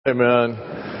Amen.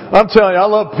 I'm telling you, I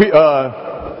love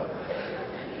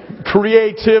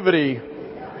creativity.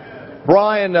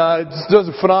 Brian just does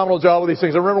a phenomenal job with these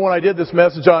things. I remember when I did this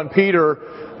message on Peter,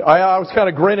 I was kind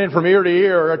of grinning from ear to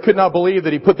ear. I could not believe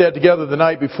that he put that together the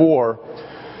night before.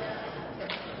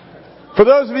 For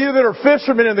those of you that are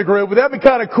fishermen in the group, would that be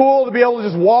kind of cool to be able to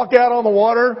just walk out on the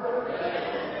water?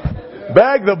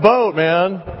 Bag the boat,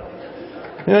 man.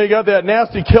 You know, you got that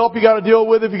nasty kelp you got to deal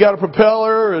with if you got a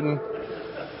propeller. And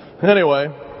anyway,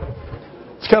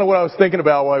 it's kind of what I was thinking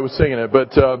about while I was singing it.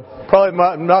 But probably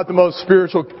not the most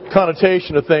spiritual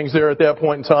connotation of things there at that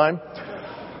point in time.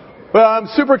 But I'm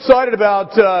super excited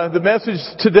about the message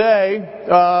today.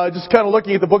 Just kind of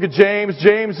looking at the book of James.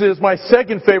 James is my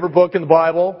second favorite book in the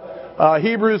Bible.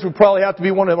 Hebrews would probably have to be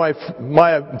one of my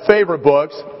favorite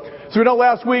books. So we know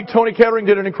last week Tony Kettering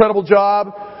did an incredible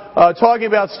job talking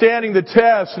about standing the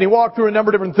test, and he walked through a number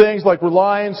of different things like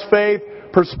reliance, faith,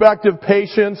 perspective,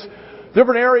 patience,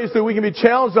 different areas that we can be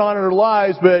challenged on in our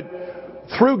lives, but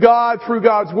through God, through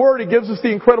God's Word, it gives us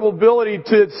the incredible ability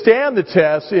to stand the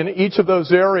test in each of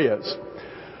those areas.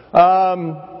 It's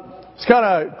kind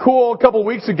of cool. A couple of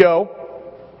weeks ago,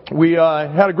 we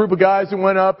had a group of guys that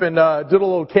went up and did a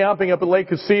little camping up at Lake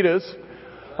Casitas.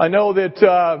 I know that,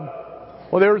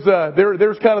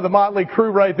 there's kind of the motley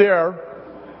crew right there.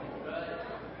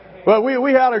 But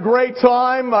we had a great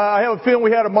time. I have a feeling we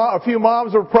had a few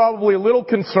moms that were probably a little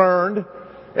concerned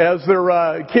as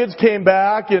their kids came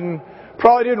back and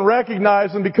probably didn't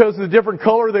recognize them because of the different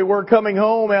color they were coming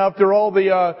home after all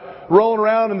the rolling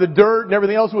around in the dirt and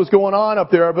everything else that was going on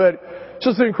up there. But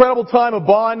just an incredible time of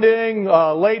bonding,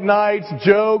 late nights,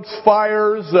 jokes,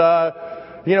 fires.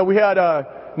 We had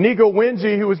Nico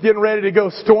Wingy who was getting ready to go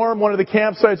storm one of the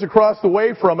campsites across the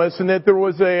way from us, and that there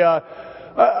was a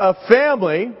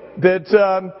family that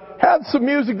had some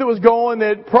music that was going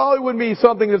that probably wouldn't be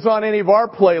something that's on any of our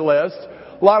playlists.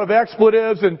 A lot of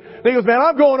expletives, and he goes, "Man,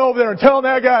 I'm going over there and telling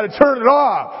that guy to turn it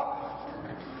off."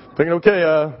 Thinking,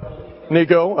 okay,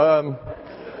 Nico, I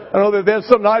don't know that that's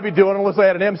something I'd be doing unless I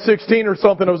had an M16 or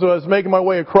something as I was making my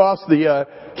way across the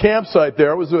campsite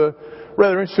there. It was a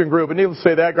rather interesting group, but needless to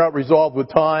say, that got resolved with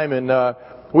time, and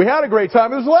we had a great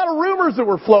time. There was a lot of rumors that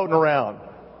were floating around.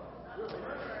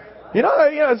 You know,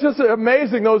 it's just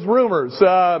amazing, those rumors.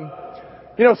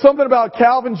 Something about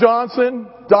Calvin Johnson,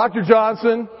 Dr.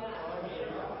 Johnson.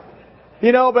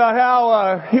 About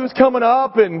how he was coming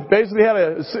up and basically had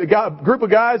a group of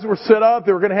guys that were set up.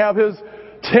 They were going to have his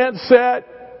tent set,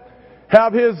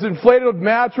 have his inflated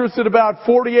mattress at about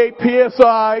 48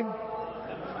 PSI,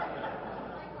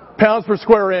 pounds per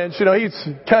square inch. He's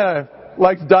kind of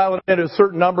likes dialing in at a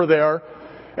certain number there.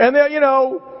 And then,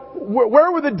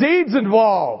 where were the deeds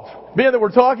involved? Being that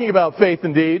we're talking about faith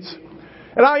and deeds.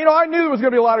 And I knew there was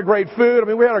going to be a lot of great food. I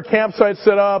mean, we had our campsite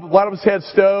set up. A lot of us had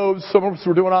stoves. Some of us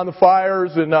were doing on the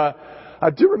fires. And I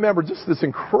do remember just this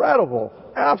incredible,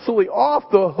 absolutely off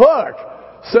the hook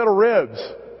set of ribs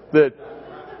that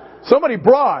somebody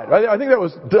brought. I think that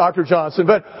was Dr. Johnson.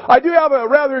 But I do have a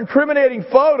rather incriminating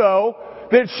photo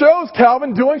that shows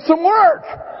Calvin doing some work.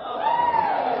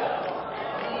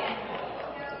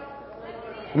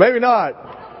 Maybe not.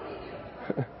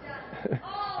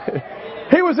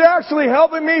 He was actually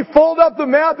helping me fold up the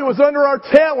mat that was under our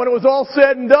tent when it was all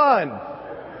said and done.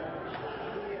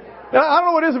 Now, I don't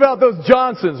know what it is about those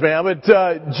Johnsons, man, but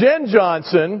Jen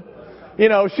Johnson,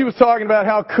 she was talking about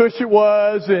how cush it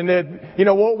was and that,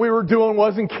 what we were doing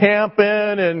wasn't camping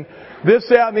and this,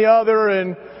 that, and the other.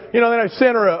 And, then I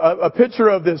sent her a picture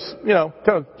of this, kind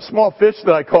of small fish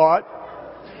that I caught.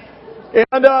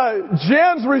 And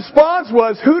Jen's response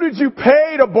was, "Who did you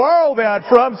pay to borrow that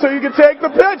from so you could take the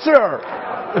picture?"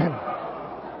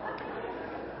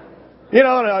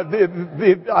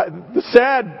 The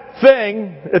sad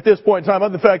thing at this point in time,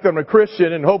 other than the fact that I'm a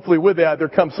Christian, and hopefully with that there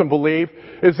comes some belief,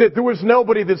 is that there was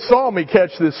nobody that saw me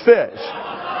catch this fish.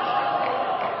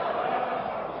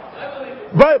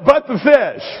 But the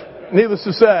fish, needless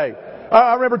to say.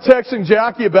 I remember texting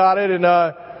Jackie about it, and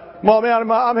 "Well, man, I'm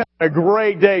having a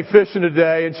great day fishing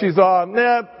today." And she's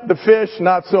the fish,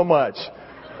 not so much.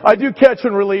 I do catch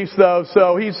and release, though,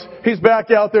 so he's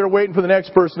back out there waiting for the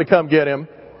next person to come get him.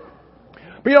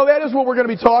 But, that is what we're going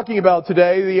to be talking about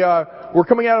today. We're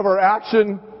coming out of our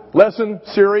action lesson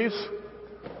series.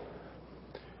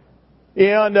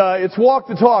 And it's Walk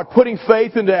the Talk, putting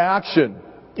faith into action.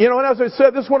 And as I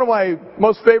said, this is one of my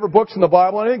most favorite books in the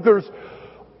Bible, and I think there's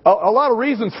a lot of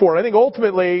reasons for it. I think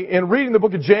ultimately, in reading the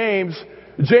book of James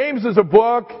is a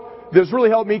book that's really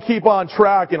helped me keep on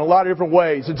track in a lot of different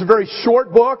ways. It's a very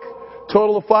short book,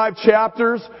 total of 5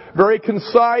 chapters, very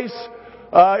concise.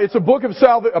 It's a book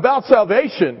about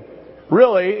salvation,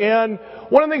 really. And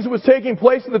one of the things that was taking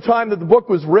place at the time that the book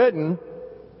was written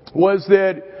was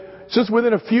that just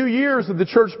within a few years of the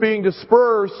church being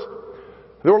dispersed,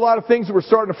 there were a lot of things that were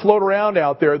starting to float around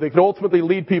out there that could ultimately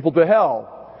lead people to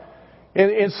hell.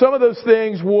 And some of those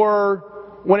things were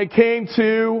when it came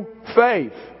to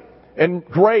faith and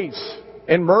grace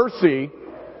and mercy,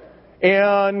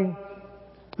 and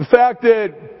the fact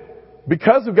that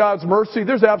because of God's mercy,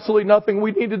 there's absolutely nothing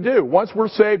we need to do. Once we're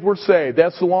saved, we're saved.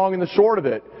 That's the long and the short of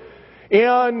it.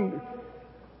 And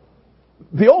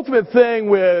the ultimate thing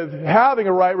with having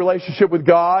a right relationship with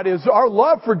God is our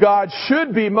love for God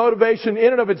should be motivation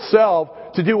in and of itself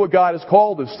to do what God has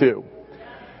called us to.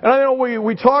 And I know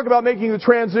we talk about making the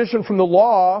transition from the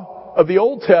law of the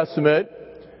Old Testament,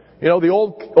 the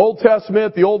Old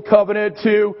Testament, the Old Covenant,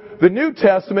 to the New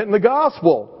Testament and the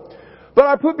Gospel. But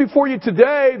I put before you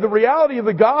today, the reality of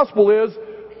the Gospel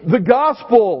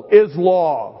is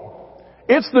law.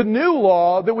 It's the new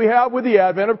law that we have with the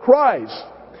advent of Christ.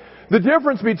 The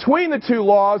difference between the two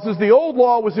laws is the old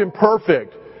law was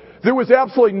imperfect. There was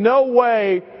absolutely no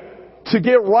way to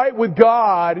get right with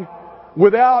God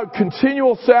without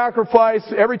continual sacrifice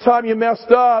every time you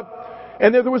messed up.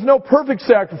 And there was no perfect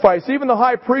sacrifice. Even the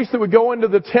high priest that would go into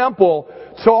the temple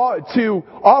to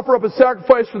offer up a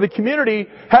sacrifice for the community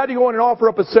had to go in and offer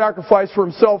up a sacrifice for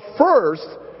himself first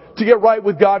to get right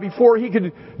with God before he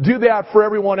could do that for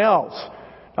everyone else.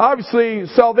 Obviously,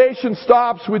 salvation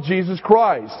stops with Jesus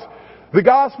Christ. The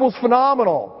gospel's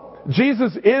phenomenal.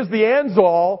 Jesus is the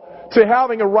end-all to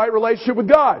having a right relationship with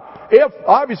God. If,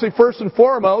 obviously, first and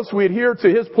foremost, we adhere to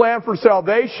His plan for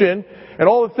salvation and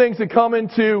all the things that come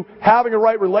into having a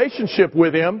right relationship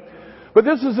with Him. But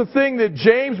this is the thing that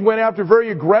James went after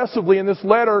very aggressively in this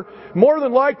letter. More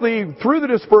than likely, through the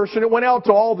dispersion, it went out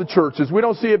to all the churches. We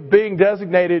don't see it being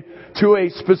designated to a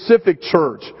specific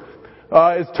church.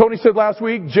 As Tony said last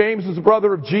week, James is the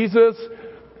brother of Jesus.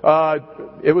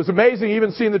 It was amazing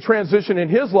even seeing the transition in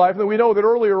his life. And we know that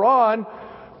earlier on,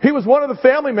 he was one of the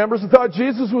family members that thought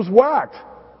Jesus was whacked,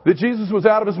 that Jesus was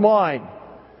out of his mind.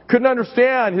 Couldn't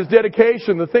understand his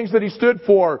dedication, the things that he stood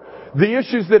for, the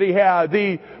issues that he had,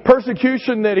 the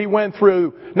persecution that he went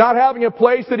through, not having a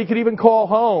place that he could even call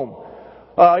home.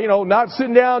 Not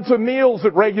sitting down to meals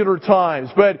at regular times,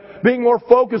 but being more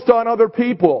focused on other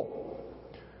people.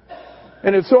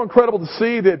 And it's so incredible to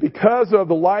see that because of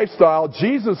the lifestyle,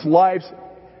 Jesus'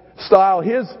 lifestyle,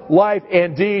 His life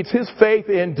and deeds, His faith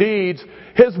and deeds,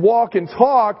 His walk and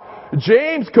talk,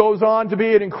 James goes on to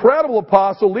be an incredible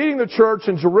apostle, leading the church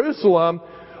in Jerusalem,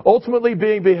 ultimately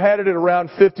being beheaded at around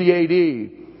 50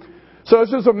 AD. So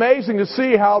it's just amazing to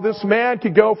see how this man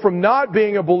could go from not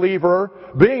being a believer,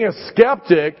 being a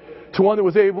skeptic, to one that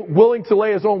was willing to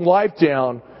lay his own life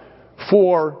down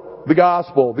for the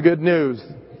gospel, the good news,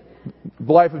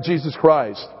 the life of Jesus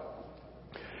Christ.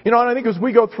 And I think as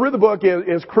we go through the book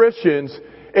as Christians,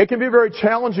 it can be a very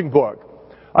challenging book.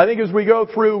 I think as we go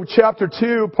through chapter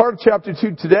 2, part of chapter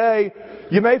 2 today,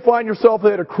 you may find yourself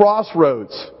at a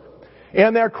crossroads.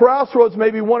 And that crossroads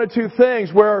may be one of two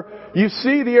things, where you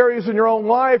see the areas in your own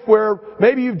life where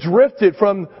maybe you've drifted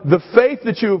from the faith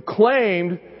that you have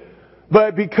claimed,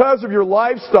 but because of your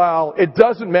lifestyle, it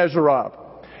doesn't measure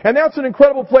up. And that's an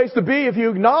incredible place to be if you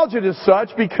acknowledge it as such,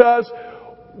 because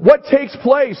what takes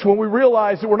place when we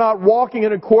realize that we're not walking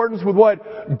in accordance with what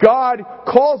God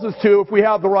calls us to if we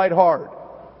have the right heart?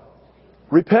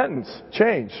 Repentance,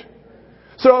 change.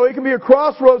 So it can be a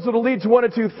crossroads that will lead to one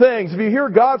of two things. If you hear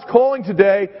God's calling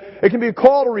today, it can be a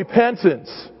call to repentance.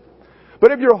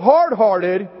 But if you're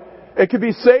hard-hearted, it could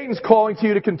be Satan's calling to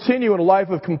you to continue in a life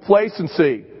of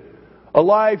complacency, a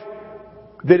life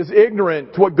that is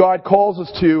ignorant to what God calls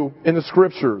us to in the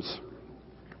Scriptures.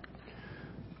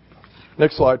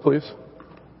 Next slide, please.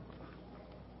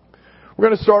 We're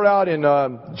going to start out in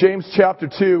James chapter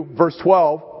 2, verse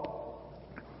 12.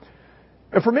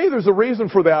 And for me, there's a reason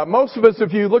for that. Most of us,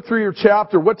 if you look through your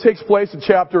chapter, what takes place in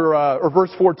chapter or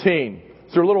verse 14?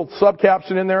 Is there a little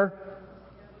subcaption in there?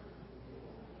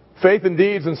 Faith and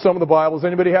deeds in some of the Bibles.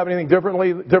 Anybody have anything different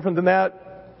than that?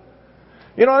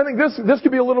 I think this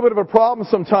could be a little bit of a problem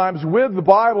sometimes with the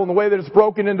Bible and the way that it's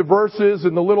broken into verses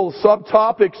and the little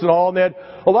subtopics and all, and that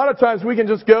a lot of times we can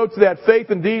just go to that faith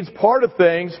and deeds part of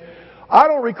things. I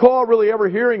don't recall really ever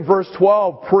hearing verse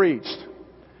 12 preached.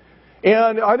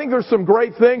 And I think there's some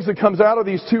great things that comes out of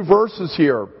these two verses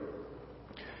here.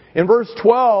 In verse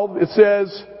 12, it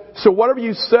says, "So whatever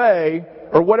you say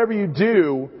or whatever you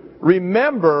do,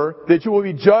 remember that you will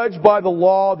be judged by the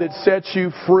law that sets you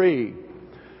free."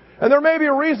 And there may be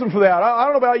a reason for that. I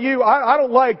don't know about you. I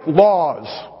don't like laws.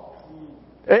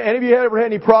 Any of you ever had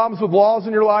any problems with laws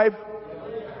in your life?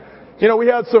 You know, we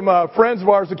had some friends of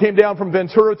ours that came down from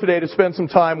Ventura today to spend some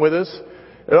time with us.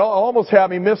 It almost had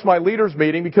me miss my leaders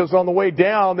meeting because on the way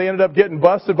down they ended up getting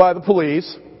busted by the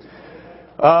police.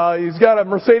 He's got a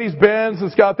Mercedes-Benz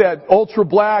that's got that ultra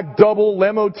black double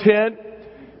limo tint,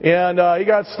 and he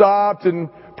got stopped and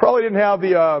probably didn't have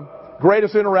the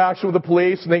greatest interaction with the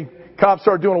police. And the cops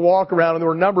started doing a walk around, and there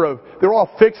were they were all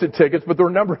fix-it tickets, but there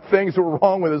were a number of things that were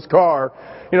wrong with his car.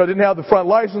 You know, didn't have the front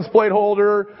license plate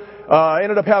holder.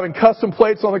 Ended up having custom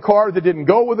plates on the car that didn't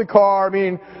go with the car. I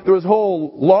mean, there was a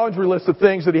whole laundry list of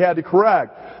things that he had to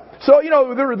correct. So, you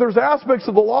know, there's aspects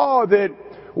of the law that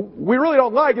we really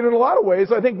don't like. And in a lot of ways,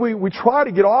 I think we try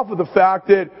to get off of the fact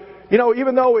that, you know,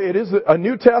 even though it is a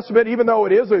New Testament, even though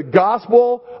it is a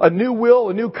gospel, a new will,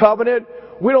 a new covenant,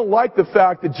 we don't like the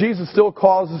fact that Jesus still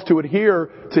calls us to adhere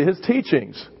to His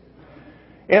teachings.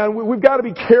 And we've got to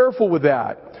be careful with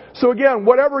that. So again,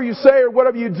 whatever you say or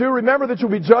whatever you do, remember that you'll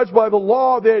be judged by the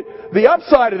law. That the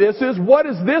upside of this is, what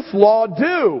does this law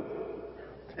do?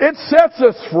 It sets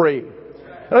us free.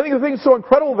 And I think the thing that's so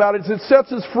incredible about it is it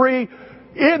sets us free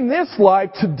in this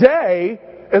life today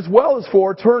as well as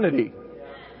for eternity.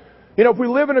 You know, if we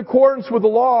live in accordance with the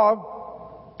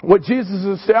law, what Jesus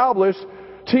has established,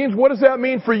 teens, what does that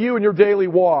mean for you in your daily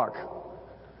walk?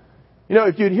 You know,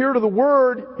 if you adhere to the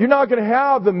Word, you're not going to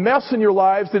have the mess in your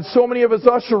lives that so many of us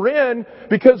usher in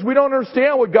because we don't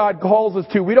understand what God calls us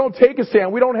to. We don't take a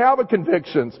stand. We don't have a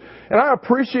convictions. And I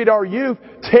appreciate our youth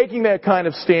taking that kind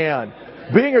of stand,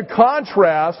 being a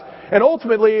contrast. And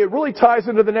ultimately, it really ties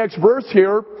into the next verse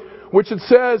here, which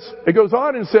it goes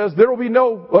on and says, there will be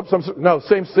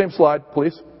same slide,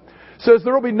 please. It says,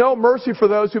 there will be no mercy for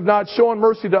those who have not shown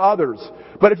mercy to others.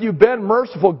 But if you've been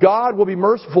merciful, God will be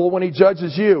merciful when He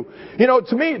judges you. You know,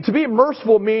 to me, to be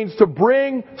merciful means to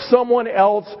bring someone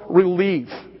else relief,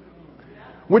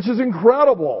 which is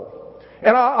incredible.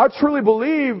 And I truly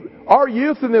believe our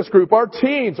youth in this group, our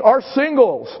teens, our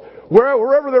singles,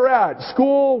 wherever they're at,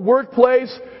 school,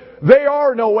 workplace, they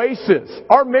are an oasis.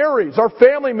 Our marriage, our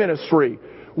family ministry,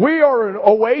 we are an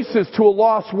oasis to a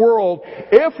lost world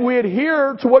if we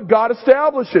adhere to what God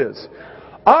establishes.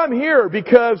 I'm here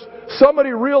because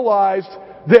somebody realized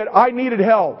that I needed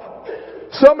help.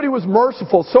 Somebody was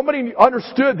merciful. Somebody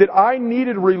understood that I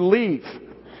needed relief.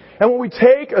 And when we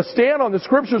take a stand on the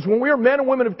Scriptures, when we are men and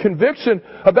women of conviction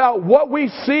about what we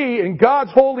see in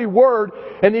God's holy Word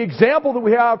and the example that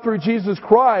we have through Jesus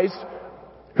Christ,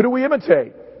 who do we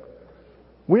imitate?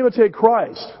 We imitate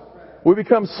Christ. We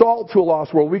become salt to a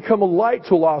lost world. We become a light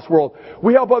to a lost world.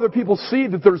 We help other people see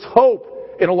that there's hope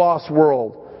in a lost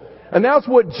world. And that's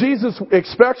what Jesus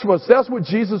expects from us. That's what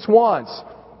Jesus wants.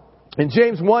 In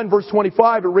James 1 verse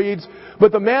 25 it reads,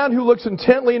 but the man who looks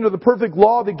intently into the perfect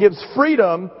law that gives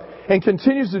freedom and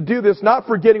continues to do this, not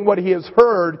forgetting what he has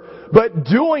heard, but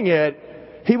doing it,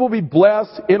 he will be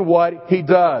blessed in what he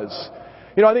does.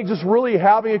 You know, I think just really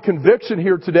having a conviction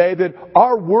here today that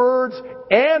our words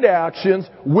and actions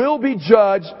will be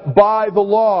judged by the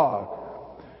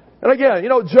law. And again, you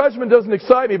know, judgment doesn't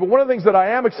excite me, but one of the things that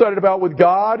I am excited about with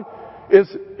God is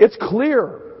it's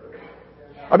clear.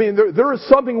 I mean, there is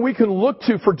something we can look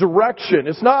to for direction.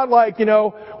 It's not like, you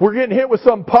know, we're getting hit with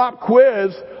some pop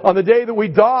quiz on the day that we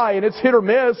die and it's hit or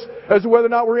miss as to whether or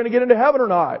not we're going to get into heaven or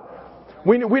not.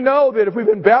 We know that if we've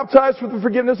been baptized for the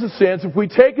forgiveness of sins, if we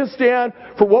take a stand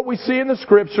for what we see in the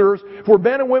Scriptures, if we're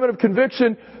men and women of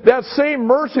conviction, that same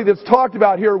mercy that's talked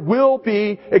about here will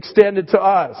be extended to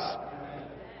us.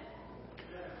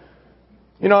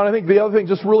 You know, and I think the other thing,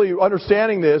 just really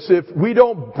understanding this, if we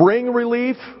don't bring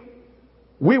relief,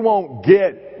 we won't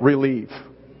get relief.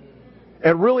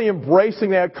 And really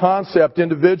embracing that concept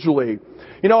individually.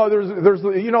 You know, there's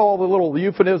you know, all the little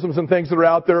euphemisms and things that are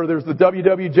out there. There's the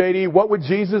WWJD, what would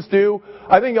Jesus do?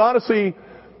 I think honestly,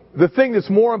 the thing that's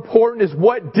more important is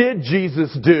what did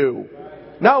Jesus do?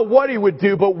 Not what He would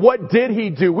do, but what did He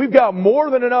do? We've got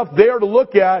more than enough there to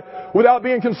look at without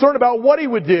being concerned about what He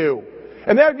would do.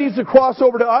 And that needs to cross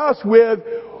over to us with,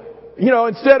 you know,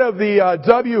 instead of the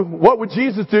what would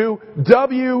Jesus do?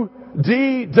 WDWD.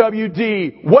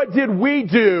 What did we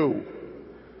do?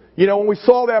 You know, when we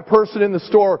saw that person in the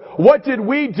store, what did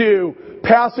we do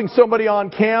passing somebody on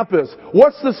campus?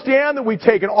 What's the stand that we've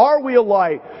taken? Are we a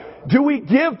light? Do we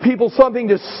give people something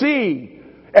to see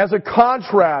as a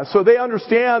contrast so they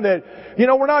understand that, you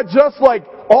know, we're not just like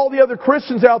all the other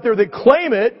Christians out there that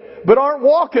claim it but aren't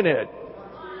walking it.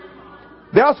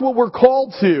 That's what we're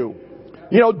called to.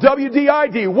 You know,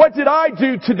 WDID, what did I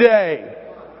do today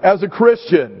as a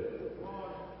Christian?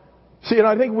 See, and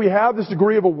I think we have this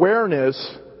degree of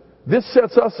awareness. This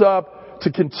sets us up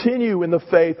to continue in the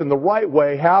faith in the right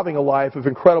way, having a life of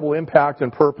incredible impact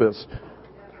and purpose.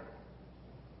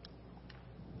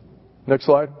 Next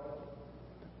slide.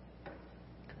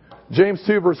 James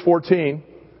 2, verse 14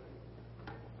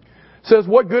 says,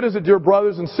 "What good is it, dear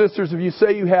brothers and sisters, if you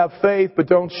say you have faith but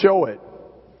don't show it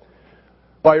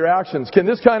by your actions? Can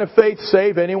this kind of faith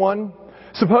save anyone?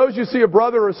 Suppose you see a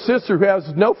brother or sister who has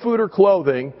no food or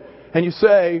clothing, and you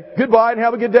say, 'Goodbye and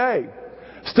have a good day.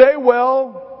 Stay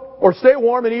well, or stay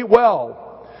warm and eat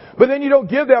well.' But then you don't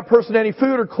give that person any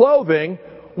food or clothing.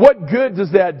 What good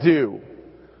does that do?"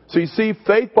 So you see,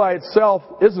 faith by itself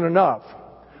isn't enough.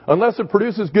 Unless it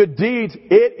produces good deeds,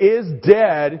 it is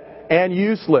dead and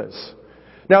useless.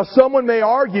 Now, someone may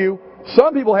argue,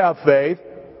 some people have faith,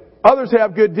 others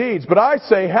have good deeds. But I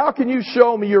say, how can you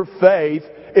show me your faith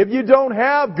if you don't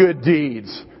have good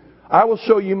deeds? I will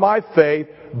show you my faith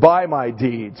by my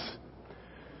deeds.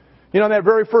 You know, in that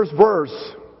very first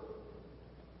verse,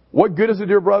 what good is it,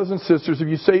 dear brothers and sisters, if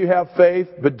you say you have faith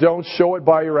but don't show it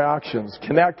by your actions?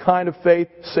 Can that kind of faith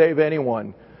save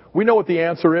anyone? We know what the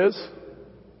answer is.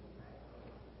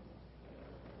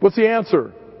 What's the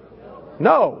answer?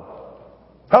 No.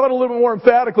 How about a little bit more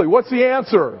emphatically? What's the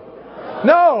answer?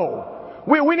 No.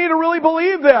 We need to really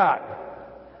believe that.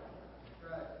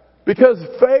 Because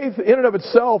faith in and of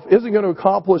itself isn't going to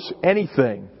accomplish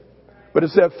anything. But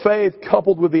it's that faith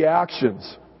coupled with the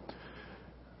actions.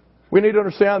 We need to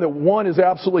understand that one is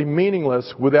absolutely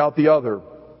meaningless without the other.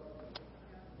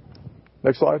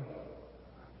 Next slide.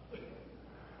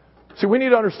 See, we need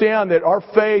to understand that our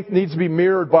faith needs to be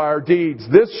mirrored by our deeds.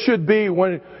 This should be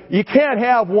when you can't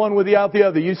have one without the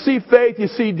other. You see faith, you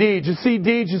see deeds. You see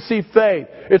deeds, you see faith.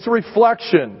 It's a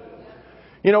reflection.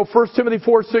 You know, 1 Timothy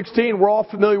 4:16, we're all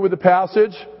familiar with the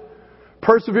passage.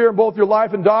 Persevere in both your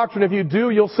life and doctrine. If you do,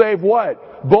 you'll save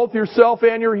what? Both yourself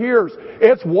and your hearers.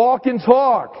 It's walk and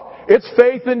talk. It's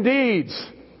faith and deeds.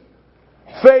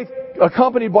 Faith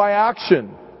accompanied by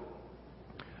action.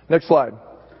 Next slide.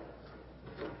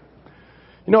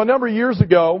 You know, a number of years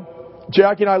ago,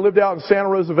 Jackie and I lived out in Santa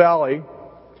Rosa Valley.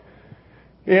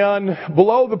 And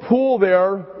below the pool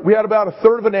there, we had about a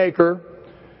third of an acre.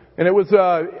 And it was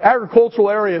an agricultural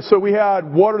area, so we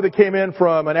had water that came in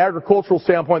from an agricultural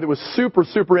standpoint that was super,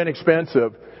 super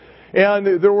inexpensive.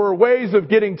 And there were ways of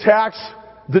getting tax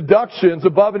deductions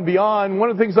above and beyond. One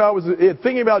of the things I was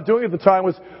thinking about doing at the time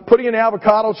was putting in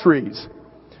avocado trees.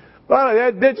 But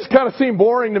that just kind of seemed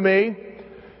boring to me.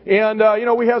 And, you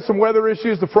know, we had some weather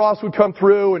issues. The frost would come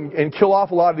through and kill off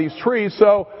a lot of these trees.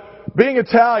 So, being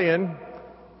Italian,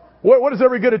 what does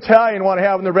every good Italian want to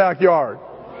have in their backyard?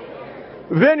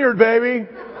 Vineyard, baby.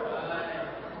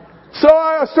 So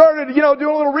I started, you know,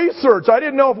 doing a little research. I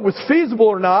didn't know if it was feasible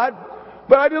or not,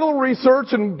 but I did a little research.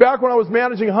 And back when I was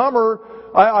managing Hummer,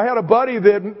 I had a buddy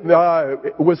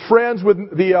that was friends with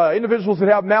the individuals that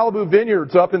have Malibu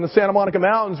Vineyards up in the Santa Monica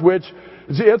Mountains, which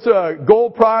it's a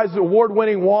gold prize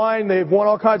award-winning wine. They've won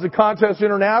all kinds of contests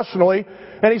internationally.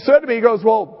 And he said to me, he goes,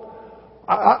 "Well,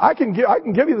 I can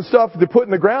give you the stuff to put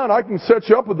in the ground. I can set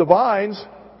you up with the vines."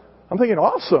 I'm thinking,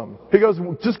 awesome. He goes,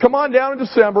 "Just come on down in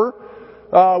December.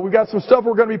 We've got some stuff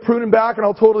we're going to be pruning back, and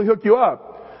I'll totally hook you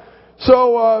up."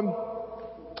 So,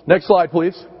 next slide,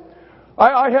 please.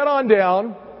 I head on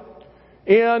down,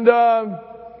 and,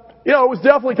 you know, it was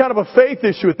definitely kind of a faith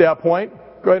issue at that point.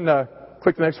 Go ahead and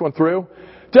click the next one through.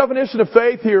 Definition of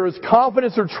faith here is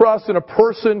confidence or trust in a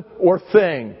person or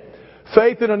thing.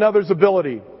 Faith in another's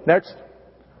ability. Next.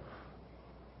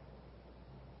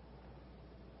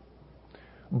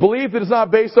 Belief that is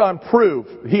not based on proof.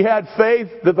 He had faith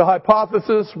that the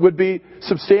hypothesis would be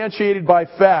substantiated by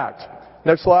fact.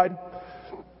 Next slide.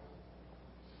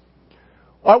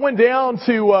 I went down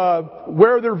to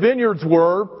where their vineyards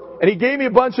were, and he gave me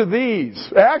a bunch of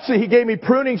these. Actually, he gave me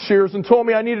pruning shears and told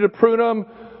me I needed to prune them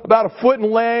about a foot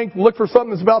in length, look for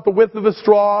something that's about the width of a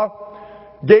straw.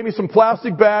 Gave me some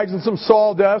plastic bags and some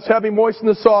sawdust, had me moisten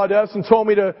the sawdust, and told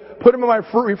me to put them in my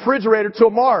refrigerator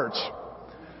till March.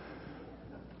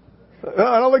 And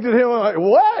I looked at him and I'm like,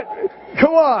 what?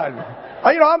 Come on.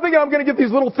 I'm thinking I'm going to get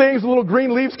these little things, little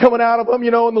green leaves coming out of them,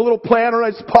 and the little planter, and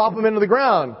I just pop them into the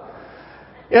ground.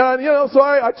 And, so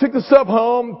I took the stuff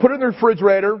home, put it in the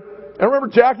refrigerator, and I remember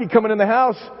Jackie coming in the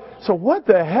house. So what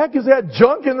the heck is that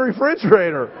junk in the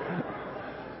refrigerator?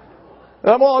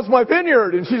 And I'm all, it's my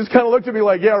vineyard. And she just kind of looked at me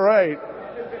like, yeah, right.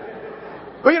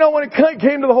 But when it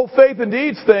came to the whole faith and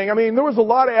deeds thing, there was a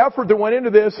lot of effort that went into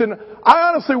this, and I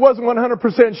honestly wasn't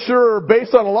 100% sure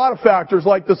based on a lot of factors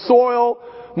like the soil,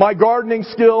 my gardening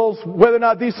skills, whether or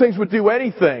not these things would do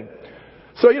anything.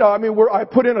 So, I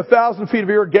put in 1,000 feet of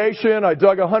irrigation, I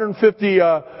dug 150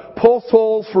 post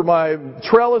holes for my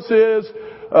trellises,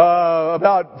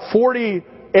 about 40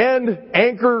 end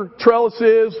anchor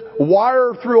trellises,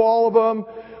 wire through all of them.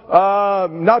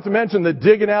 Not to mention the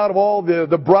digging out of all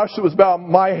the brush that was about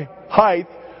my height.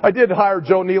 I did hire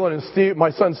Joe Nealon and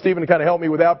my son Stephen to kind of help me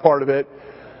with that part of it.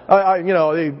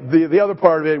 The other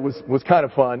part of it was kind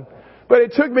of fun. But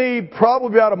it took me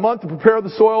probably about a month to prepare the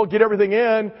soil, get everything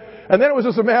in, and then it was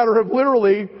just a matter of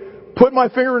literally putting my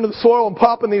finger into the soil and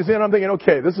popping these in. I'm thinking,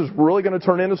 okay, this is really going to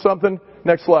turn into something.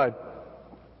 Next slide.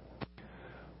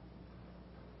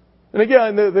 And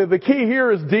again, the key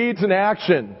here is deeds and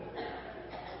action.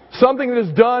 Something that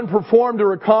is done, performed,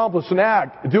 or accomplished, an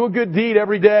act. Do a good deed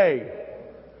every day.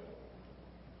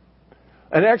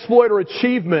 An exploit or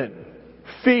achievement.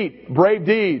 Feat, brave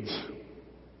deeds.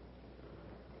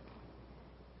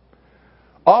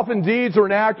 Often deeds or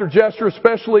an act or gesture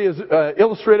especially is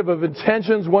illustrative of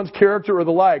intentions, one's character, or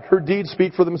the like. Her deeds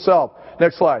speak for themselves.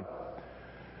 Next slide.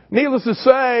 Needless to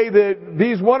say that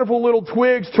these wonderful little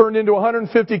twigs turned into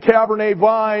 150 Cabernet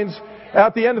vines.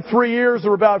 At the end of 3 years,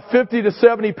 there were about 50 to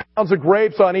 70 pounds of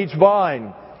grapes on each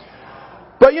vine.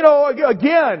 But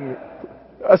again,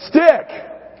 a stick.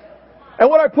 And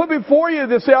what I put before you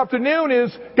this afternoon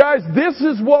is, guys, this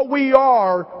is what we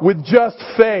are with just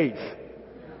faith.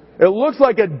 It looks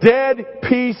like a dead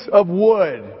piece of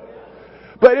wood.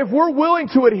 But if we're willing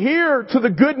to adhere to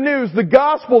the good news, the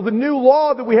gospel, the new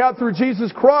law that we have through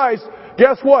Jesus Christ,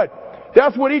 guess what?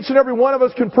 That's what each and every one of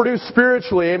us can produce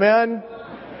spiritually. Amen?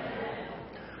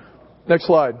 Next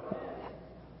slide.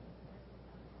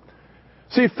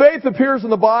 See, faith appears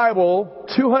in the Bible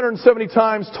 270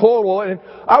 times total, and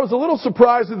I was a little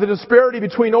surprised at the disparity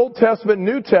between Old Testament and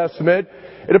New Testament.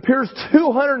 It appears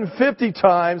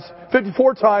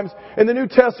 54 times in the New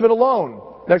Testament alone.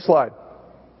 Next slide.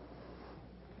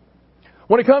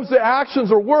 When it comes to actions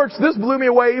or works, this blew me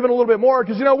away even a little bit more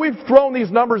because, we've thrown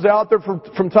these numbers out there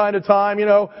from time to time.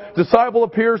 Disciple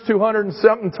appears 200 and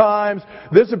something times.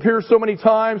 This appears so many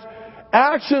times.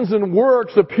 Actions and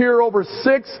works appear over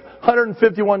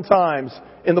 651 times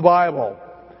in the Bible.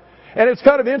 And it's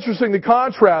kind of interesting, the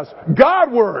contrast.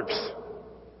 God works.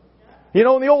 In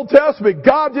the Old Testament,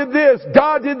 God did this,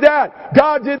 God did that,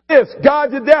 God did this,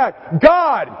 God did that.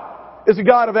 God is a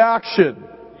God of action.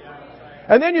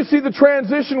 And then you see the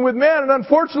transition with men, and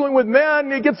unfortunately with men,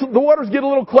 the waters get a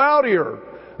little cloudier.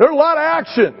 There's a lot of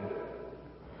action.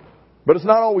 But it's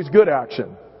not always good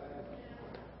action.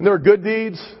 And there are good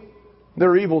deeds, there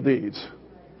are evil deeds.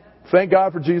 Thank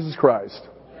God for Jesus Christ.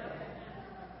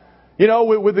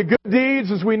 With the good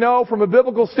deeds, as we know from a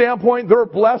biblical standpoint, there are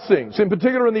blessings. In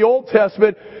particular in the Old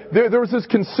Testament, there was this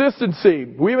consistency.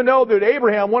 We even know that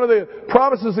Abraham, one of the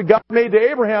promises that God made to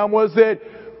Abraham was that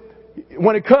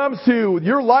when it comes to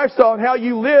your lifestyle and how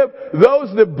you live,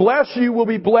 those that bless you will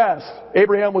be blessed,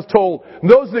 Abraham was told.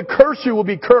 Those that curse you will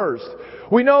be cursed.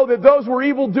 We know that those who were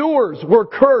evildoers were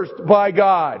cursed by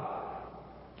God.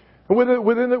 And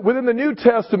within the New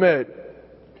Testament,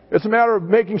 it's a matter of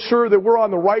making sure that we're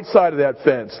on the right side of that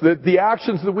fence. That the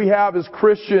actions that we have as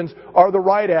Christians are the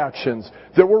right actions.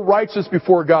 That we're righteous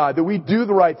before God. That we do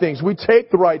the right things. We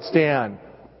take the right stand.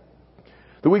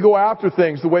 That we go after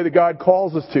things the way that God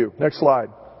calls us to. Next slide.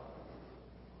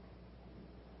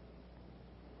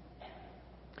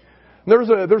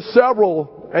 There's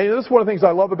several, and this is one of the things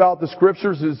I love about the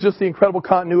Scriptures is just the incredible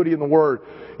continuity in the Word.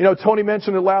 Tony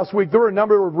mentioned it last week. There were a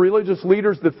number of religious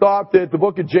leaders that thought that the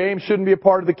book of James shouldn't be a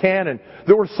part of the canon.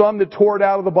 There were some that tore it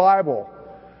out of the Bible.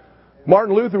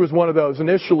 Martin Luther was one of those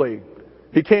initially.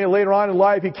 He came later on in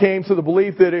life, he came to the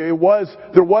belief that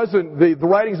the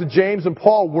writings of James and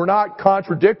Paul were not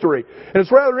contradictory. And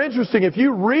it's rather interesting. If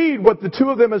you read what the two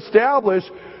of them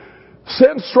established,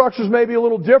 sentence structures may be a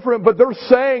little different, but they're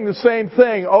saying the same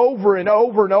thing over and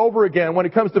over and over again when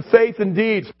it comes to faith and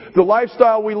deeds, the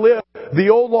lifestyle we live, the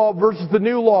old law versus the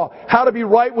new law, how to be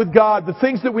right with God, the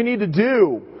things that we need to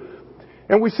do.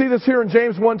 And we see this here in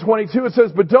James 1:22. It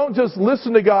says, but don't just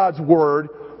listen to God's Word.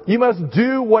 You must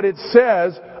do what it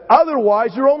says.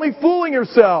 Otherwise, you're only fooling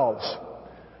yourselves.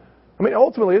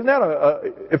 Ultimately, isn't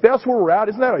that if that's where we're at,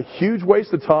 isn't that a huge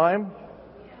waste of time?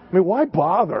 Why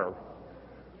bother?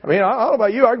 I don't know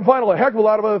about you. I can find a heck of a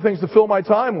lot of other things to fill my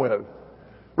time with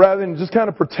rather than just kind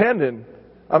of pretending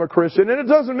I'm a Christian. And it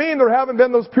doesn't mean there haven't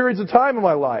been those periods of time in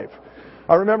my life.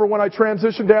 I remember when I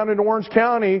transitioned down into Orange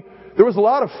County, there was a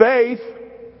lot of faith.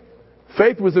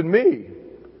 Faith was in me.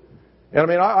 And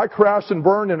I crashed and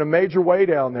burned in a major way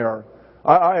down there.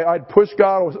 I'd pushed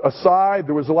God aside.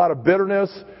 There was a lot of bitterness.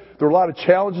 There were a lot of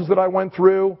challenges that I went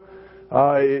through.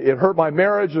 It hurt my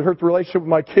marriage. It hurt the relationship with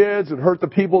my kids. It hurt the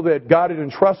people that God had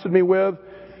entrusted me with.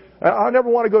 I never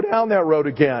want to go down that road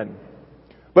again.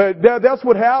 But that's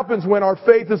what happens when our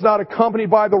faith is not accompanied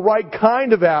by the right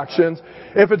kind of actions.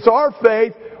 If it's our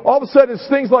faith, all of a sudden it's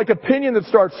things like opinion that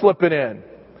start slipping in.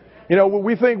 You know,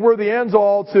 we think we're the ends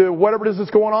all to whatever it is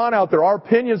that's going on out there. Our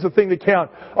opinion's the thing that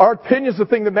counts. Our opinion's the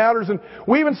thing that matters. And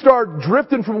we even start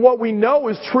drifting from what we know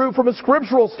is true from a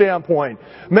scriptural standpoint.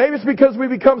 Maybe it's because we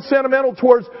become sentimental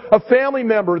towards a family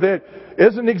member that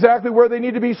isn't exactly where they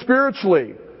need to be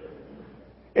spiritually.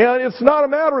 And it's not a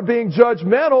matter of being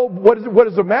judgmental. What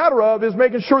is a matter of is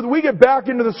making sure that we get back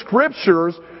into the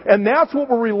Scriptures, and that's what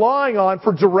we're relying on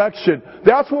for direction.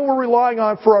 That's what we're relying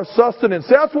on for our sustenance.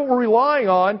 That's what we're relying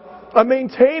on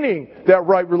maintaining that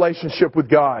right relationship with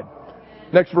God.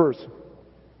 Next verse.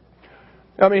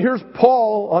 I mean, here's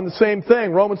Paul on the same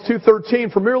thing. Romans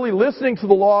 2:13. For merely listening to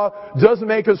the law doesn't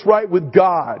make us right with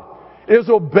God. It is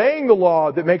obeying the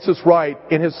law that makes us right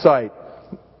in His sight.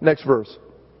 Next verse.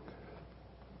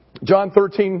 John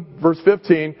 13, verse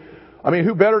 15. I mean,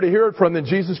 who better to hear it from than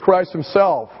Jesus Christ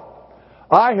Himself?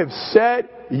 I have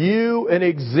set you an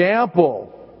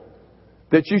example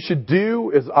that you should do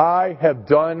as I have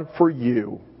done for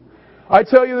you. I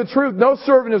tell you the truth, no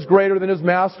servant is greater than his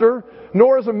master,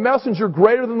 nor is a messenger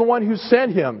greater than the one who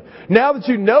sent him. Now that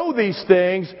you know these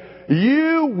things,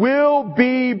 you will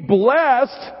be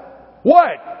blessed.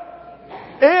 What?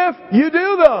 If you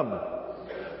do them.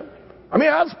 I mean,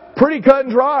 that's pretty cut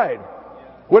and dried.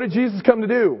 What did Jesus come to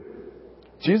do?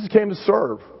 Jesus came to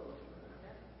serve.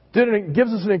 It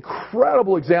gives us an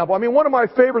incredible example. I mean, one of my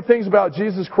favorite things about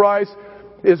Jesus Christ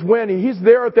is when He's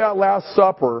there at that Last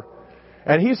Supper,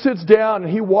 and He sits down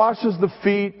and He washes the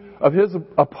feet of His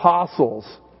apostles,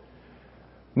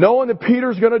 knowing that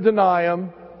Peter's going to deny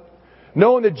Him,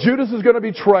 knowing that Judas is going to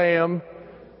betray Him,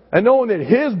 and knowing that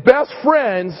His best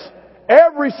friends,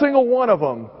 every single one of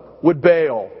them, would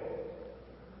bail.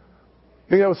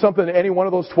 You think that was something that any one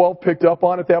of those 12 picked up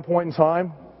on at that point in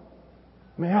time?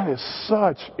 Man, that is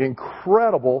such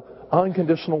incredible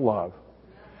unconditional love.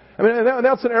 I mean,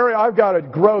 that's an area I've got to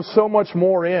grow so much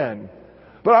more in.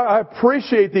 But I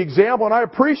appreciate the example, and I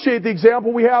appreciate the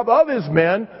example we have of His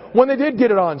men when they did get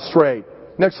it on straight.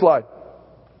 Next slide.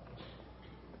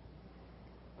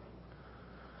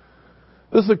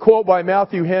 This is a quote by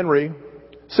Matthew Henry.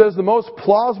 It says, the most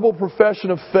plausible profession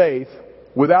of faith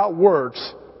without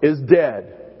works is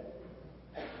dead.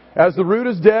 As the root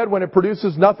is dead when it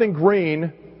produces nothing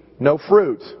green, no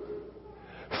fruit.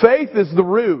 Faith is the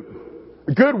root.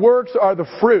 Good works are the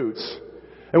fruits.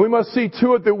 And we must see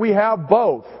to it that we have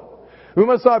both. We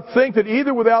must not think that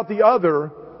either without the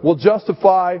other will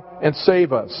justify and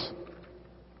save us.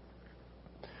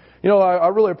 You know, I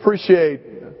really appreciate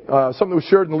something that was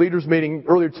shared in the leaders meeting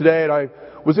earlier today. And I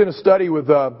was in a study with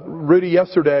Rudy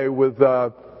yesterday with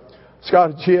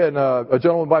Scott Chia and a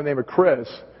gentleman by the name of Chris.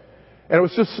 And it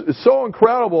was just so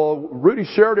incredible. Rudy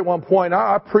shared at one point,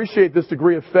 I appreciate this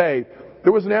degree of faith.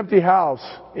 There was an empty house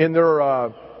in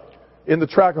the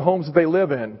tract of homes that they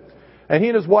live in. And he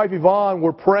and his wife Yvonne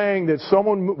were praying that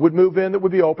someone would move in that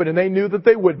would be open, and they knew that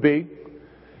they would be.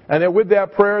 And that with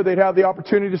that prayer, they'd have the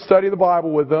opportunity to study the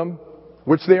Bible with them,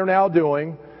 which they are now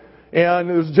doing. And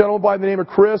there's a gentleman by the name of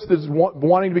Chris that's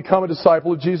wanting to become a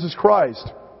disciple of Jesus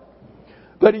Christ.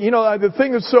 But, you know, the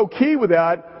thing that's so key with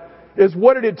that is,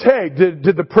 what did it take?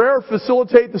 Did the prayer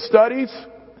facilitate the studies?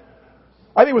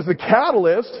 I think it was the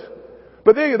catalyst.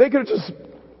 But they could have just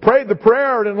prayed the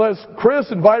prayer, and unless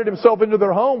Chris invited himself into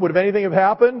their home, would anything have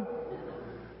happened?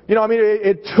 You know, I mean,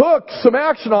 it took some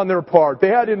action on their part. They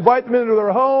had to invite them into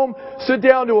their home, sit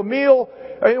down to a meal.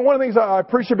 I mean, one of the things I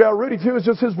appreciate about Rudy, too, is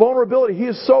just his vulnerability. He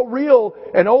is so real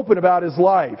and open about his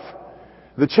life.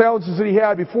 The challenges that he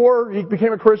had before he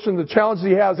became a Christian, the challenges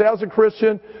he has as a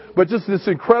Christian, but just this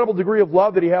incredible degree of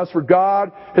love that he has for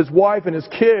God, his wife, and his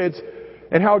kids,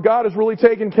 and how God has really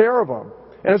taken care of him.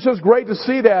 And it's just great to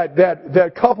see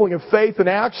that coupling of faith and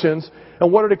actions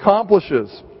and what it accomplishes.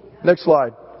 Next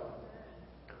slide.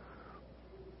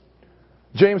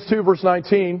 James 2 verse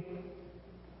 19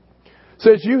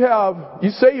 says, you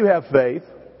say you have faith,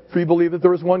 for you believe that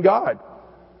there is one God.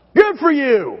 Good for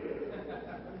you!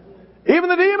 Even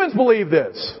the demons believe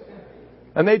this.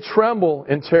 And they tremble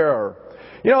in terror.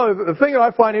 You know, the thing that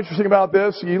I find interesting about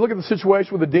this, you look at the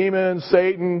situation with the demons,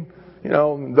 Satan, you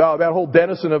know, that whole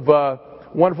denizen of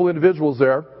wonderful individuals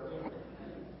there.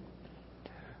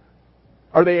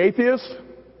 Are they atheists?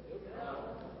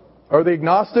 Are they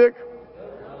agnostic?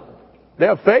 They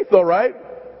have faith though, right?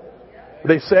 Are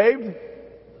they saved?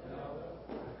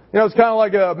 You know, it's kind of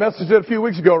like a message that a few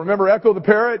weeks ago. Remember Echo the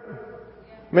parrot?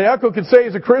 I mean, Echo could say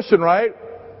he's a Christian, right?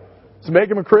 To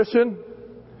make him a Christian.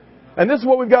 And this is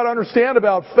what we've got to understand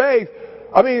about faith.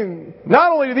 I mean,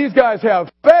 not only do these guys have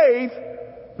faith,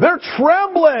 they're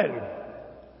trembling.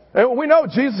 And we know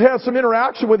Jesus had some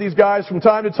interaction with these guys from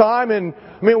time to time. And,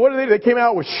 I mean, what did they do? They came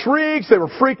out with shrieks. They were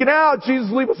freaking out. Jesus,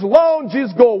 leave us alone.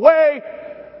 Jesus, go away.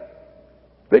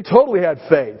 They totally had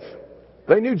faith.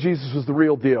 They knew Jesus was the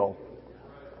real deal.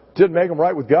 Didn't make them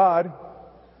right with God.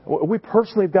 We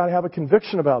personally have got to have a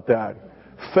conviction about that.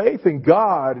 Faith in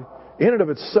God, in and of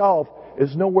itself,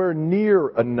 is nowhere near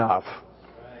enough.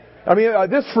 I mean,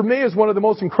 this for me is one of the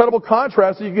most incredible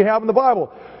contrasts that you can have in the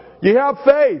Bible. You have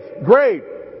faith. Great.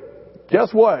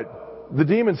 Guess what? The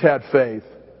demons had faith.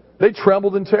 They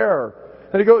trembled in terror.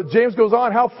 And James goes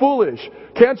on, how foolish.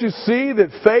 Can't you see that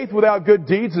faith without good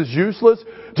deeds is useless?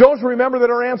 Don't you remember that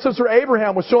our ancestor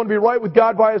Abraham was shown to be right with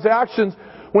God by his actions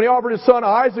when he offered his son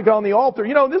Isaac on the altar?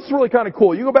 You know, this is really kind of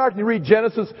cool. You go back and you read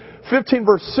Genesis 15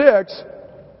 verse 6.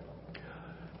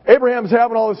 Abraham's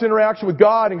having all this interaction with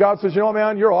God, and God says, you know,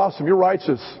 man, you're awesome. You're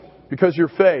righteous because of your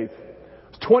faith.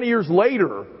 It's 20 years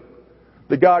later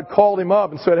that God called him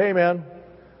up and said, hey, man,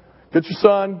 get your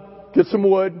son, get some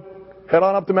wood, head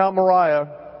on up to Mount Moriah,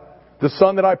 the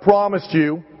son that I promised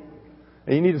you,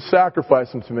 and you need to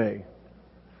sacrifice him to me.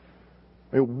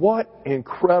 I mean, what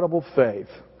incredible faith.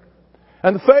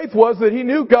 And the faith was that he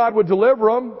knew God would deliver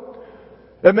him.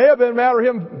 It may have been a matter of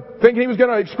him thinking he was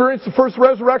going to experience the first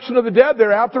resurrection of the dead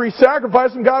there. After he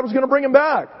sacrificed him, God was going to bring him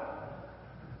back.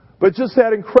 But just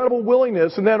that incredible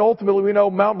willingness, and then ultimately we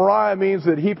know Mount Moriah means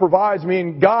that he provides,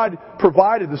 meaning God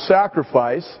provided the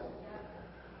sacrifice.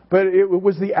 But it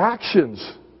was the actions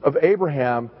of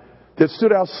Abraham that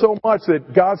stood out so much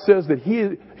that God says that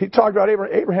he talked about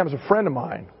Abraham as a friend of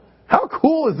mine. How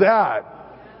cool is that?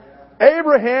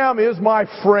 Abraham is my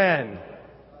friend.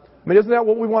 I mean, isn't that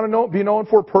what we want to be known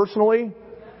for personally?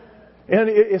 And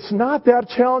it's not that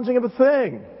challenging of a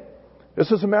thing. This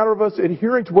is a matter of us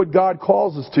adhering to what God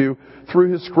calls us to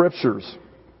through His Scriptures.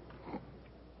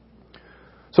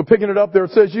 So picking it up there,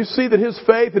 it says, you see that his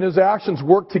faith and his actions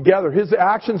work together. His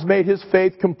actions made his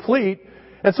faith complete.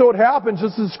 And so it happens,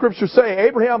 just as the Scriptures say,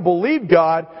 Abraham believed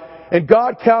God, and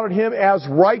God counted him as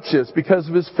righteous because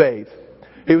of his faith.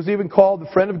 He was even called the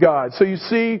friend of God. So you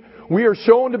see, we are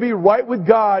shown to be right with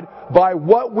God by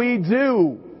what we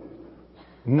do,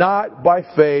 not by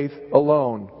faith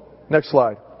alone. Next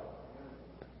slide.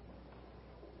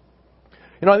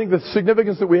 You know, I think the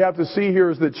significance that we have to see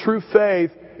here is that true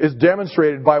faith is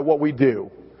demonstrated by what we do.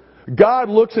 God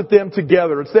looks at them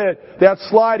together. It's that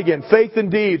slide again. Faith and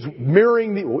deeds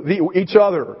mirroring each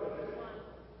other.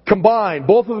 Combined,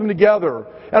 both of them together.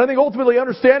 And I think ultimately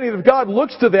understanding that if God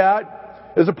looks to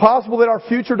that, is it possible that our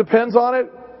future depends on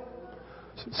it?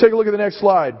 Let's take a look at the next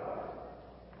slide.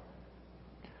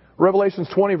 Revelations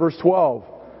 20 verse 12.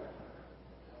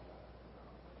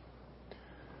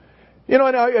 You know,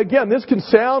 and again, this can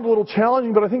sound a little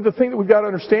challenging, but I think the thing that we've got to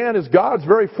understand is God's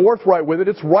very forthright with it.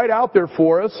 It's right out there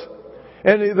for us.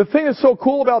 And the thing that's so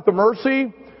cool about the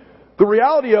mercy, the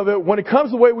reality of it, when it comes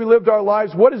to the way we lived our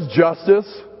lives, what is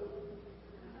justice?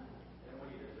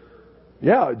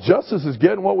 Yeah, justice is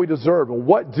getting what we deserve. And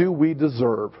what do we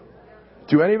deserve?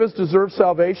 Do any of us deserve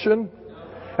salvation?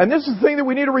 And this is the thing that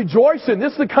we need to rejoice in.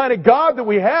 This is the kind of God that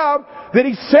we have, that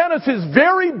He sent us His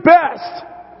very best.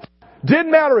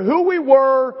 Didn't matter who we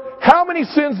were, how many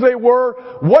sins they were,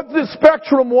 what the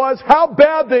spectrum was, how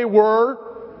bad they were.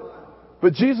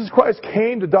 But Jesus Christ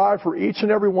came to die for each and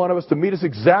every one of us, to meet us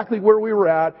exactly where we were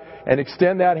at and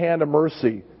extend that hand of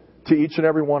mercy to each and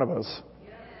every one of us.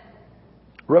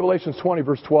 Revelation 20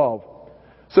 verse 12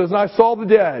 says, and I saw the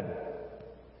dead,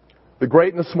 the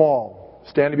great and the small,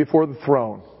 standing before the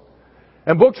throne.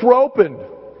 And books were opened.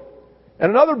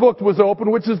 And another book was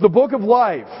opened, which is the book of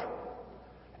life.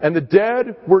 And the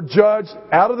dead were judged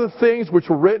out of the things which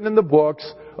were written in the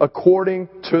books according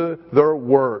to their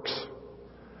works.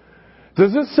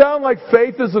 Does this sound like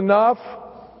faith is enough?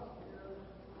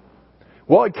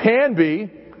 Well, it can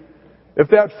be, if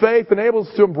that faith enables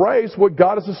us to embrace what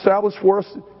God has established for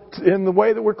us in the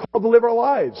way that we're called to live our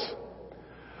lives.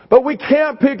 But we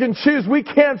can't pick and choose. We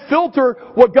can't filter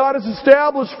what God has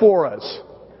established for us.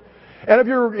 And if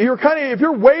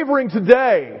you're wavering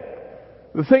today,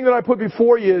 the thing that I put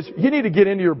before you is you need to get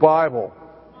into your Bible.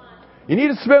 You need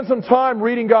to spend some time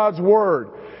reading God's Word.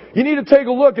 You need to take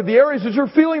a look at the areas that you're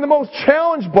feeling the most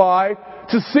challenged by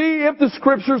to see if the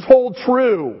Scriptures hold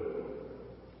true.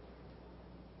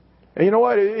 And you know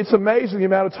what? It's amazing the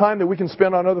amount of time that we can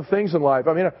spend on other things in life.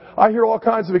 I mean, I hear all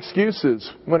kinds of excuses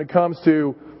when it comes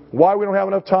to why we don't have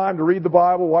enough time to read the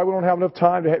Bible, why we don't have enough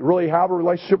time to really have a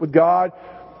relationship with God.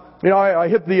 You know,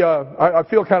 I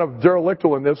feel kind of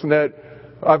derelictal in this, in that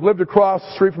I've lived across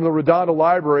the street from the Redondo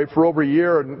Library for over a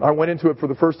year, and I went into it for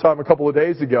the first time a couple of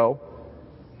days ago.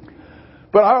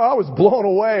 But I was blown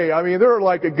away. I mean, there are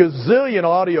like a gazillion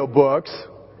audiobooks,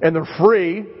 and they're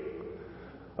free.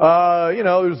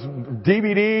 There's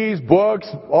DVDs, books,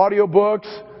 audiobooks.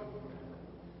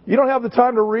 You don't have the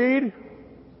time to read?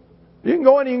 You can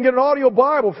go in and you can get an audio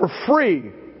Bible for free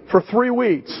for 3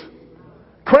 weeks.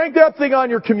 Crank that thing on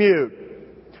your commute.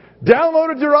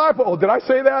 Download it to your iPhone. Oh, did I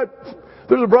say that?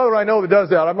 There's a brother I know that does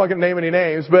that. I'm not going to name any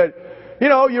names, but you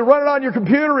run it on your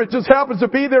computer. It just happens to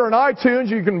be there in iTunes.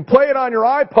 You can play it on your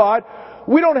iPod.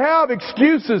 We don't have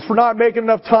excuses for not making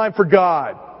enough time for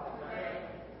God.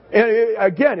 And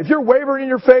again, if you're wavering in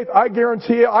your faith, I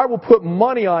guarantee you, I will put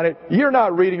money on it, you're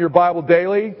not reading your Bible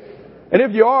daily. And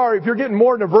if you're getting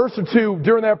more than a verse or two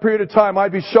during that period of time,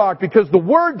 I'd be shocked, because the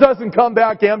Word doesn't come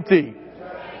back empty.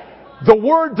 The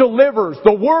Word delivers.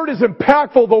 The Word is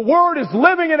impactful. The Word is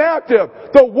living and active.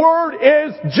 The Word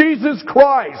is Jesus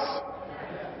Christ.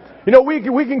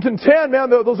 We can contend, man,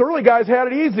 those early guys had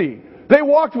it easy. They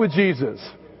walked with Jesus.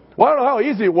 Well, I don't know how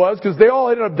easy it was, because they all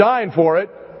ended up dying for it.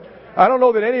 I don't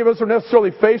know that any of us are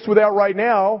necessarily faced with that right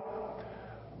now.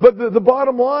 But the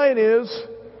bottom line is,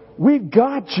 we've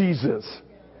got Jesus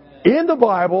in the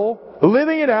Bible,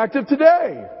 living and active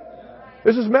today.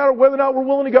 It's just a matter of whether or not we're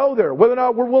willing to go there, whether or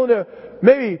not we're willing to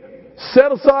maybe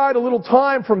set aside a little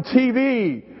time from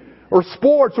TV or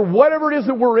sports or whatever it is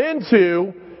that we're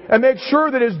into, and make sure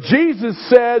that, as Jesus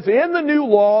says in the New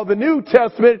Law, the New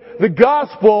Testament, the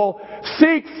Gospel,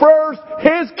 seek first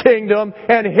His kingdom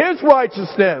and His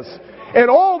righteousness, and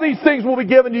all these things will be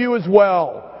given to you as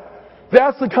well.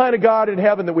 That's the kind of God in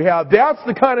heaven that we have. That's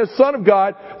the kind of Son of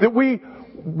God that we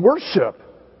worship,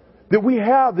 that we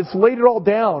have, that's laid it all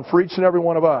down for each and every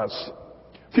one of us.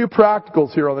 A few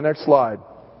practicals here on the next slide.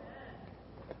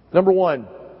 Number 1,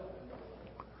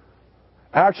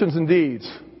 actions and deeds.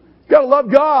 You've got to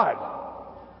love God.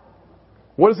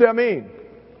 What does that mean?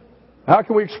 How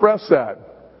can we express that?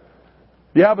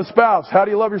 You have a spouse. How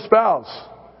do you love your spouse?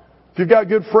 If you've got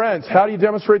good friends, how do you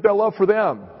demonstrate that love for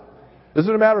them? Is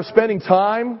it a matter of spending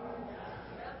time?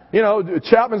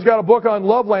 Chapman's got a book on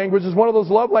love languages. One of those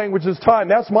love languages is time.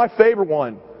 That's my favorite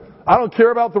one. I don't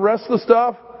care about the rest of the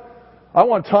stuff. I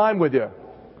want time with you.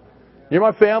 You're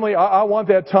my family. I want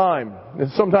that time.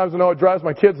 And sometimes I know it drives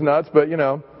my kids nuts, but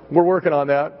we're working on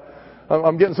that.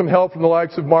 I'm getting some help from the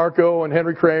likes of Marco and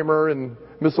Henry Kramer and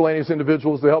miscellaneous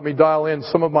individuals to help me dial in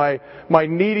some of my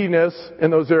neediness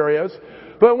in those areas.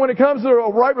 But when it comes to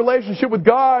a right relationship with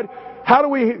God, how do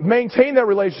we maintain that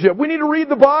relationship? We need to read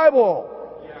the Bible.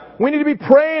 We need to be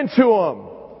praying to Him.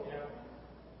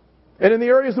 And in the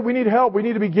areas that we need help, we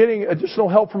need to be getting additional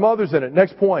help from others in it.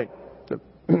 Next point,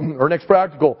 or next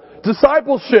practical.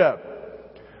 Discipleship.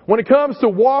 When it comes to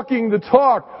walking the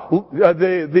talk,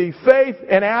 the faith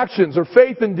and actions, or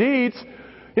faith and deeds,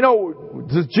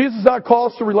 does Jesus not call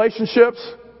us to relationships?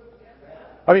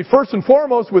 I mean, first and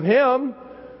foremost with Him,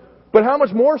 but how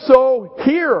much more so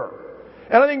here?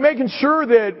 And I think making sure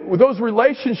that those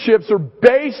relationships are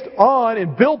based on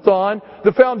and built on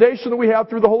the foundation that we have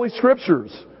through the Holy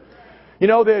Scriptures.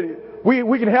 That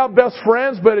we can have best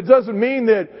friends, but it doesn't mean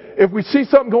that if we see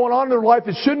something going on in their life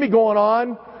that shouldn't be going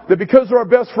on, that because they're our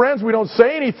best friends, we don't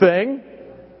say anything.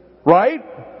 Right?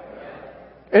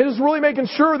 And just really making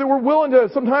sure that we're willing to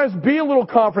sometimes be a little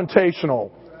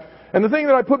confrontational. And the thing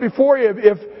that I put before you,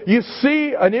 if you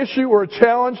see an issue or a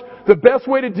challenge, the best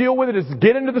way to deal with it is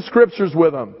get into the Scriptures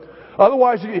with them.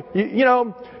 Otherwise,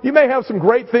 you may have some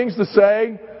great things to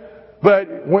say,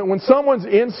 but when someone's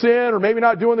in sin or maybe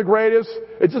not doing the greatest,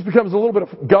 it just becomes a little bit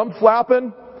of gum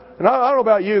flapping. And I don't know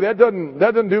about you, that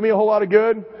doesn't do me a whole lot of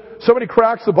good. Somebody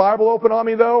cracks the Bible open on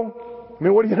me, though. I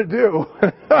mean, what are you going to do?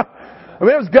 I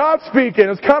mean, it's God speaking.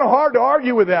 It's kind of hard to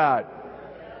argue with that.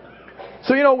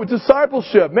 So, with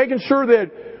discipleship, making sure that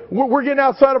we're getting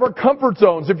outside of our comfort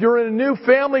zones. If you're in a new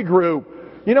family group,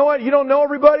 you know what? You don't know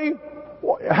everybody?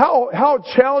 How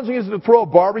challenging is it to throw a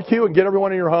barbecue and get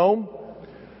everyone in your home?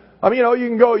 I mean,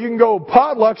 you can go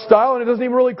potluck style, and it doesn't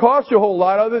even really cost you a whole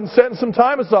lot other than setting some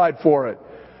time aside for it.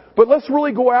 But let's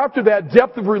really go after that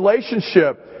depth of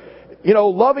relationship.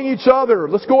 Loving each other.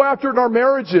 Let's go after it in our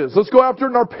marriages. Let's go after it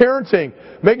in our parenting.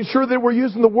 Making sure that we're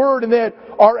using the Word and that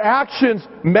our actions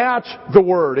match the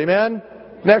Word. Amen?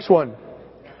 Next one.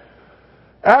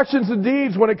 Actions and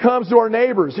deeds when it comes to our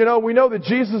neighbors. We know that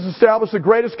Jesus established the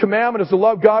greatest commandment is to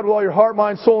love God with all your heart,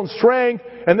 mind, soul, and strength.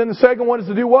 And then the second one is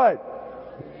to do what?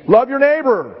 Love your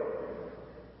neighbor.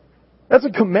 That's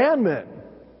a commandment.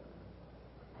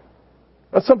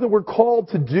 That's something we're called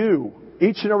to do.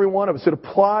 Each and every one of us. It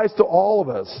applies to all of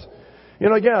us.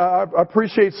 Again, I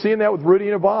appreciate seeing that with Rudy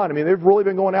and Yvonne. I mean, they've really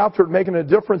been going after it and making a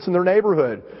difference in their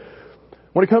neighborhood.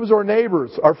 When it comes to our neighbors,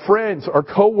 our friends, our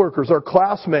coworkers, our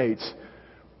classmates,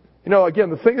 Again,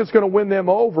 the thing that's going to win them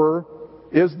over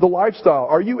is the lifestyle.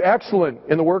 Are you excellent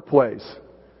in the workplace?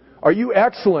 Are you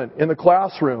excellent in the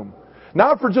classroom?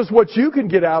 Not for just what you can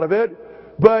get out of it,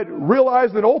 but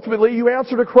realize that ultimately you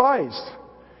answer to Christ.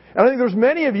 And I think there's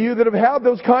many of you that have had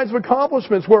those kinds of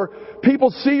accomplishments where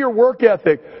people see your work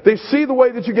ethic. They see the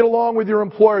way that you get along with your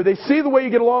employer. They see the way you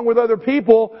get along with other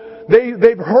people.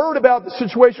 They've heard about the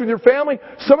situation with your family.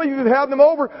 Some of you have had them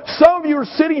over. Some of you are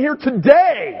sitting here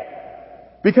today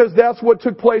because that's what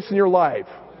took place in your life.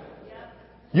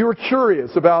 You were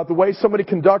curious about the way somebody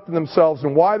conducted themselves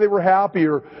and why they were happy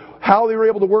or how they were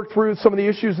able to work through some of the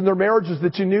issues in their marriages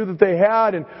that you knew that they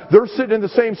had, and they're sitting in the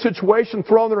same situation,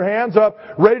 throwing their hands up,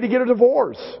 ready to get a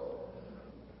divorce.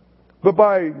 But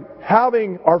by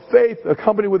having our faith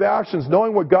accompanied with actions,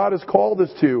 knowing what God has called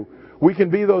us to, we can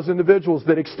be those individuals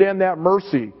that extend that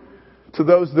mercy to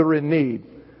those that are in need.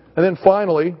 And then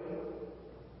finally,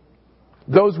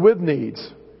 those with needs.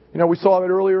 We saw that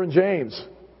earlier in James.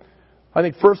 I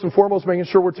think first and foremost, making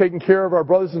sure we're taking care of our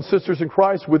brothers and sisters in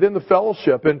Christ within the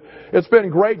fellowship. And it's been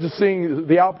great just seeing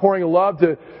the outpouring of love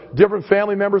to different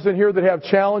family members in here that have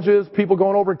challenges, people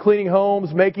going over and cleaning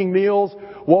homes, making meals,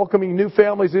 welcoming new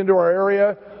families into our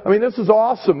area. This is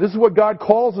awesome. This is what God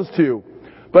calls us to.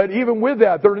 But even with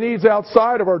that, there are needs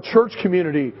outside of our church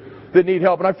community that need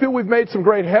help. And I feel we've made some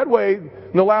great headway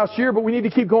in the last year, but we need to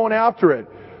keep going after it.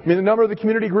 A number of the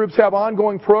community groups have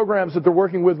ongoing programs that they're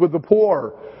working with the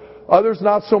poor. Others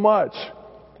not so much.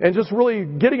 And just really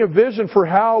getting a vision for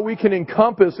how we can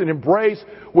encompass and embrace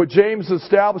what James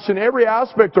established in every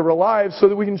aspect of our lives so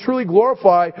that we can truly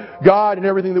glorify God in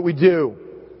everything that we do.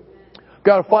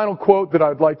 Got a final quote that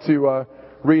I'd like to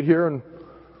read here and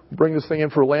bring this thing in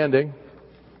for a landing.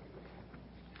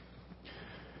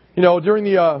 During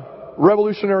the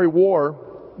Revolutionary War,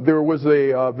 there was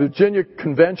a Virginia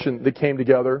convention that came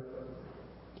together,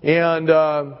 and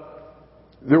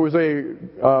there was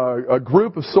a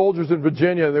group of soldiers in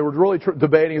Virginia. They were really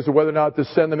debating as to whether or not to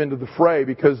send them into the fray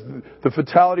because the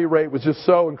fatality rate was just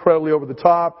so incredibly over the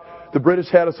top. The British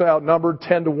had us outnumbered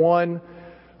 10-1.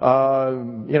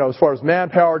 As far as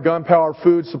manpower, gunpowder,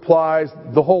 food, supplies,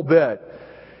 the whole bit.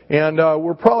 And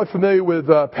we're probably familiar with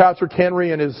Patrick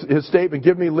Henry and his statement,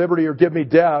 "Give me liberty or give me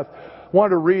death." I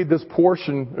wanted to read this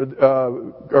portion,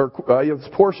 this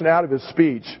portion out of his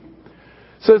speech.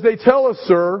 It says, "They tell us,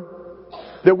 sir,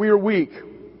 that we are weak,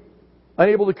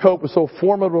 unable to cope with so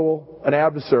formidable an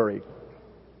adversary.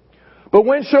 But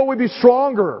when shall we be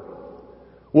stronger?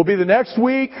 Will it be the next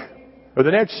week or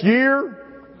the next year?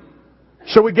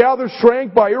 Shall we gather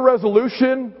strength by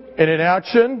irresolution and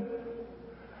inaction?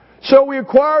 Shall we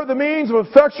acquire the means of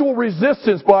effectual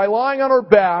resistance by lying on our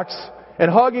backs and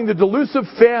hugging the delusive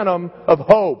phantom of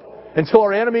hope until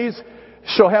our enemies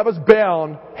shall have us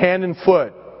bound hand and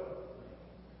foot?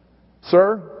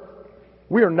 Sir,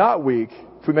 we are not weak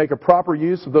if we make a proper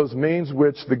use of those means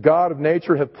which the God of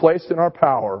nature hath placed in our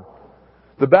power.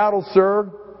 The battle, sir,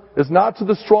 is not to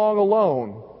the strong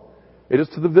alone. It is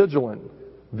to the vigilant,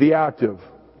 the active,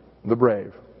 the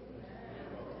brave."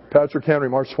 Patrick Henry,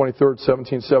 March 23rd,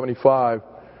 1775.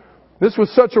 This was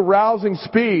such a rousing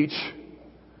speech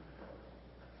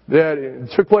that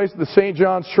it took place at the St.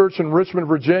 John's Church in Richmond,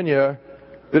 Virginia,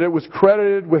 that it was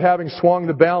credited with having swung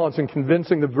the balance and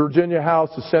convincing the Virginia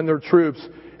House to send their troops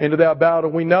into that battle.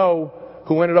 We know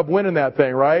who ended up winning that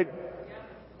thing, right?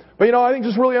 But I think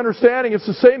just really understanding it's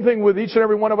the same thing with each and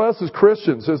every one of us as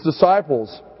Christians, as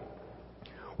disciples.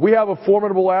 We have a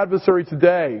formidable adversary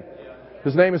today.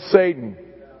 His name is Satan.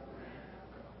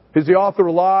 He's the author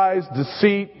of lies,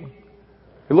 deceit.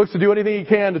 He looks to do anything he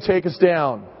can to take us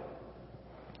down.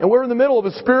 And we're in the middle of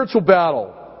a spiritual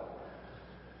battle.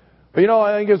 But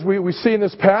I think as we see in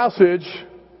this passage,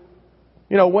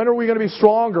 when are we going to be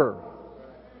stronger?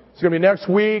 It's going to be next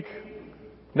week,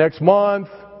 next month,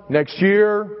 next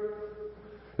year.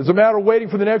 Is it a matter of waiting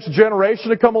for the next generation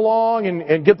to come along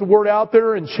and get the word out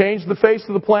there and change the face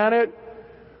of the planet?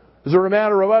 Is it a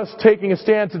matter of us taking a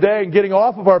stand today and getting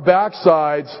off of our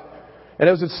backsides, and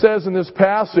as it says in this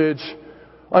passage,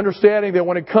 understanding that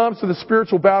when it comes to the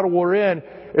spiritual battle we're in,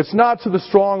 it's not to the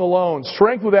strong alone.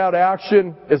 Strength without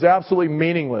action is absolutely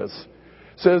meaningless.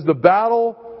 It says the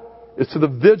battle is to the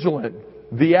vigilant,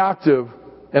 the active,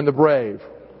 and the brave.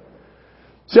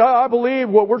 See, I believe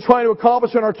what we're trying to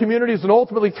accomplish in our communities and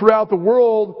ultimately throughout the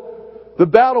world, the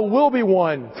battle will be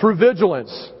won through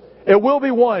vigilance. It will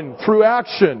be won through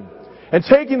action. And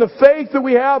taking the faith that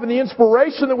we have and the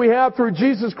inspiration that we have through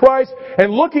Jesus Christ and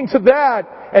looking to that,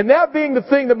 and that being the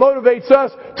thing that motivates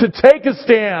us to take a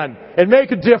stand and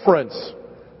make a difference.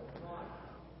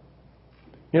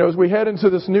 As we head into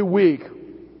this new week,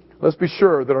 let's be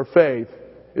sure that our faith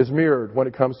is mirrored when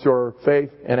it comes to our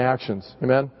faith and actions.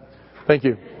 Amen? Thank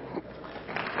you.